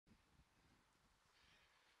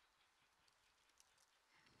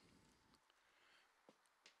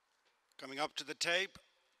Coming up to the tape,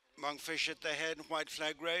 Monkfish at the head, white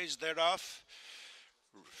flag raised, they're off.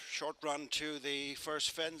 Short run to the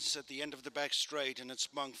first fence at the end of the back straight, and it's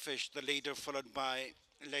Monkfish, the leader, followed by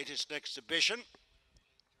Latest Exhibition.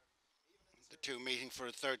 The two meeting for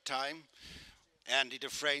a third time. Andy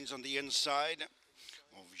Dufresne's on the inside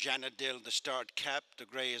of Janadil, the start cap. The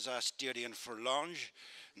grey is Asturian Forlange.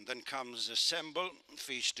 And then comes Assemble,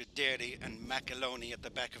 Feast to Dairy, and Macaloni at the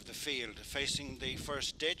back of the field, facing the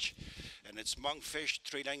first ditch. And it's Monkfish,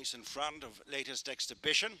 3 lengths in front of Latest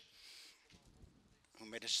Exhibition, who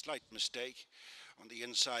made a slight mistake. On the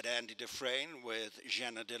inside, Andy Dufresne with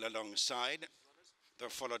Janadil alongside. They're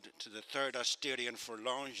followed to the third, Asturian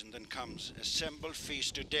Forlange, and then comes Assemble,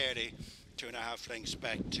 Feast to Dairy, 2.5 lengths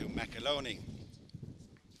back to Macaloni.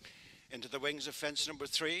 Into the wings of fence number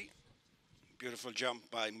 3. Beautiful jump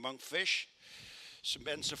by Monkfish.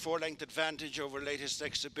 Cements a 4-length advantage over Latest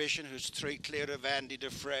Exhibition, who's 3 clear of Andy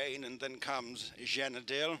Dufresne, and then comes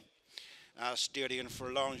Janadil. Asturian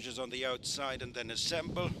Forlange is on the outside, and then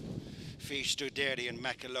Assemble, Feast to Dairy, and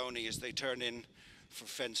Macaloni as they turn in for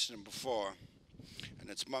fence number 4.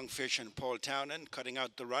 And it's Monkfish and Paul Townend cutting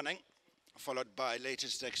out the running, followed by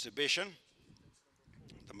Latest Exhibition.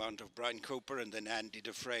 The mount of Brian Cooper, and then Andy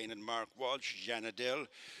Dufresne and Mark Walsh, Janadil,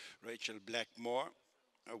 Rachel Blackmore.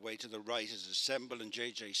 Away to the right is Assemble and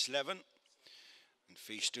JJ Slevin. And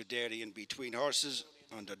Feast to Dairy in between horses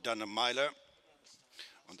under Donna Myler.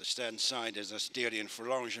 On the stand side is Asturian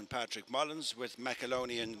Forlange and Patrick Mullins, with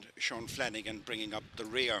Macaloni and Sean Flanagan bringing up the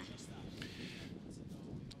rear.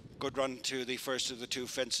 Good run to the first of the 2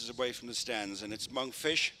 fences away from the stands, and it's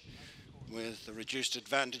Monkfish with a reduced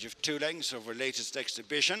advantage of 2 lengths over Latest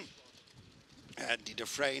Exhibition. Andy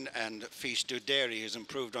Dufresne and Feast to Dairy has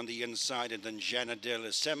improved on the inside, and then Janadil,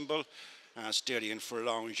 Assemble, Asturian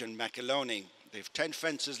Forlange and Macaloni. They've 10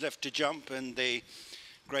 fences left to jump in the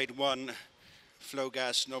Grade 1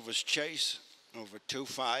 Flogas Novice Chase over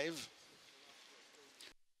 2.5.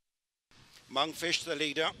 Monkfish, the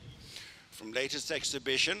leader from Latest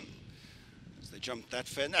Exhibition, as they jump that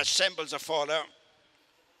fence. Assemble's a faller,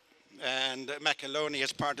 and Macaloni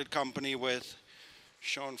has parted company with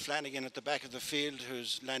Sean Flanagan at the back of the field,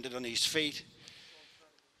 who's landed on his feet.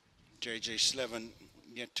 JJ Slevin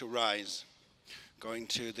yet to rise. Going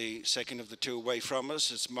to the second of the 2 away from us,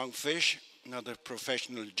 it's Monkfish, another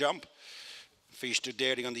professional jump. Feast to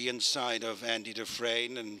Dairy on the inside of Andy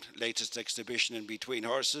Dufresne, and Latest Exhibition in between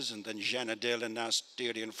horses, and then Janadil and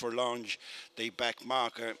Asturian Forlange, the back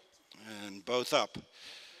marker, and both up.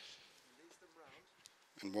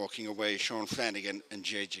 And walking away, Sean Flanagan and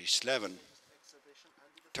JJ Slevin.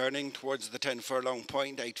 Turning towards the 10 furlong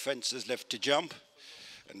point, 8 fences left to jump,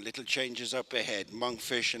 and little changes up ahead.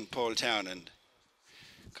 Monkfish and Paul Townend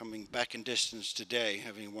coming back in distance today,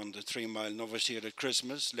 having won the 3-mile novice here at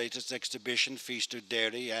Christmas. Latest Exhibition, Feast to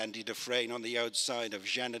Dairy, Andy Dufresne on the outside of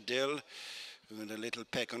Janadil, with a little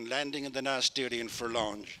peck on landing, and then Asturian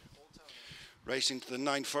Forlange. Racing to the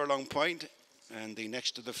 9 furlong point, and the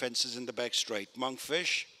next to the fences in the back straight.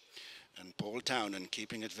 Monkfish and Paul Townend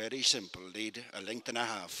keeping it very simple. Lead a length and a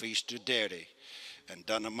half, Feast to Dairy and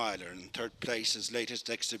Donna Myler. In third place is Latest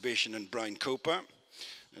Exhibition and Brian Cooper,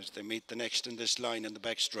 as they meet the next in this line in the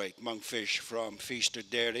back straight. Monkfish from Feast to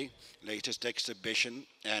Dairy, Latest Exhibition,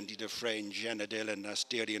 Andy Dufresne, Janadil and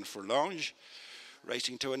Asturian Forlange.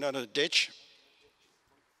 Racing to another ditch,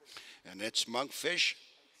 and it's Monkfish,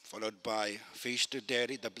 followed by Feast to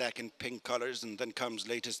Dairy, the black and pink colours, and then comes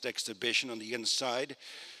Latest Exhibition on the inside.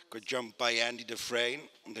 Good jump by Andy Dufresne,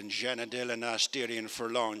 and then Janadil and Asturian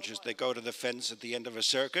Forlange as they go to the fence at the end of a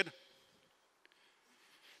circuit.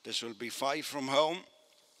 This will be 5 from home.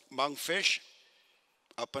 Monkfish,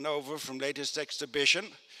 up and over from Latest Exhibition,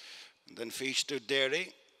 and then Feast to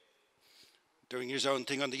Dairy. Doing his own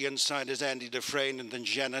thing on the inside is Andy Dufresne, and then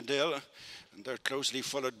Janadil, and they're closely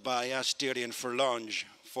followed by Asturian Forlange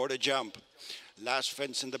for the jump. Last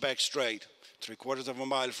fence in the back straight, 3/4 of a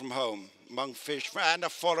mile from home. Monkfish, and a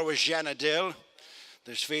follower Janadil.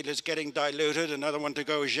 This field is getting diluted. Another one to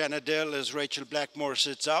go, Janadil, as Rachel Blackmore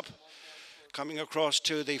sits up. Coming across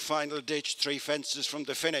to the final ditch, 3 fences from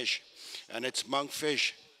the finish. And it's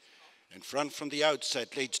Monkfish in front from the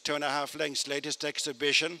outset, leads 2.5 lengths, Latest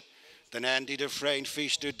Exhibition. Then Andy Dufresne,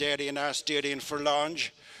 Feast to Dairy and Asturian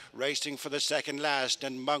Forlange, racing for the second last.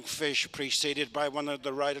 And Monkfish, preceded by one of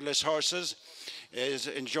the riderless horses, is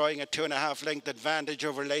enjoying a 2.5 length advantage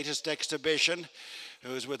over Latest Exhibition.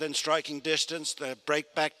 who's within striking distance. The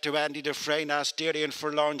break back to Andy Dufresne, Asterian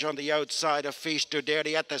Furlonge on the outside of Feast to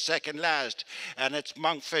Dairy at the second last. And it's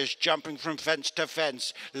Monkfish jumping from fence to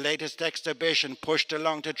fence. Latest exhibition pushed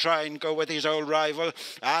along to try and go with his old rival.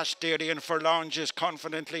 Asterian Furlonge is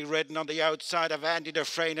confidently ridden on the outside of Andy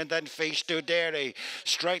Dufresne, and then Feast to Dairy.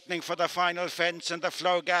 Straightening for the final fence in the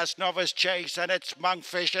Flogas Novice Chase, and it's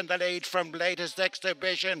Monkfish in the lead from latest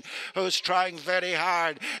exhibition, who's trying very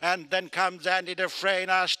hard. And then comes Andy Dufresne,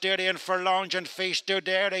 Asterian Furlonge and Feast to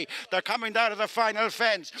Dairy. They're coming down to the final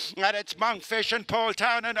fence, and it's Monkfish and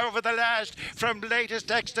Poletown and over the last from latest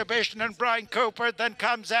exhibition and Brian Cooper. Then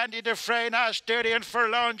comes Andy Dufresne, Asterian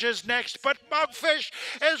Furlonge is next, but Monkfish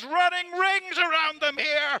is running rings around them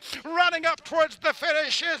here, running up towards the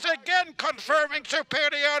finish, is again confirming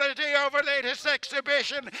superiority over latest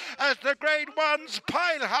exhibition as the grade ones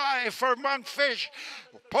pile high for Monkfish.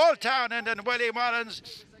 Poletown and Willie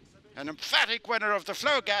Mullins, an emphatic winner of the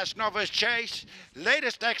Flogas Novice Chase.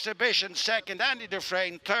 Latest exhibition second, Andy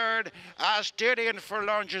Dufresne third, Asterian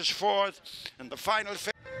Furlonge is fourth, and the final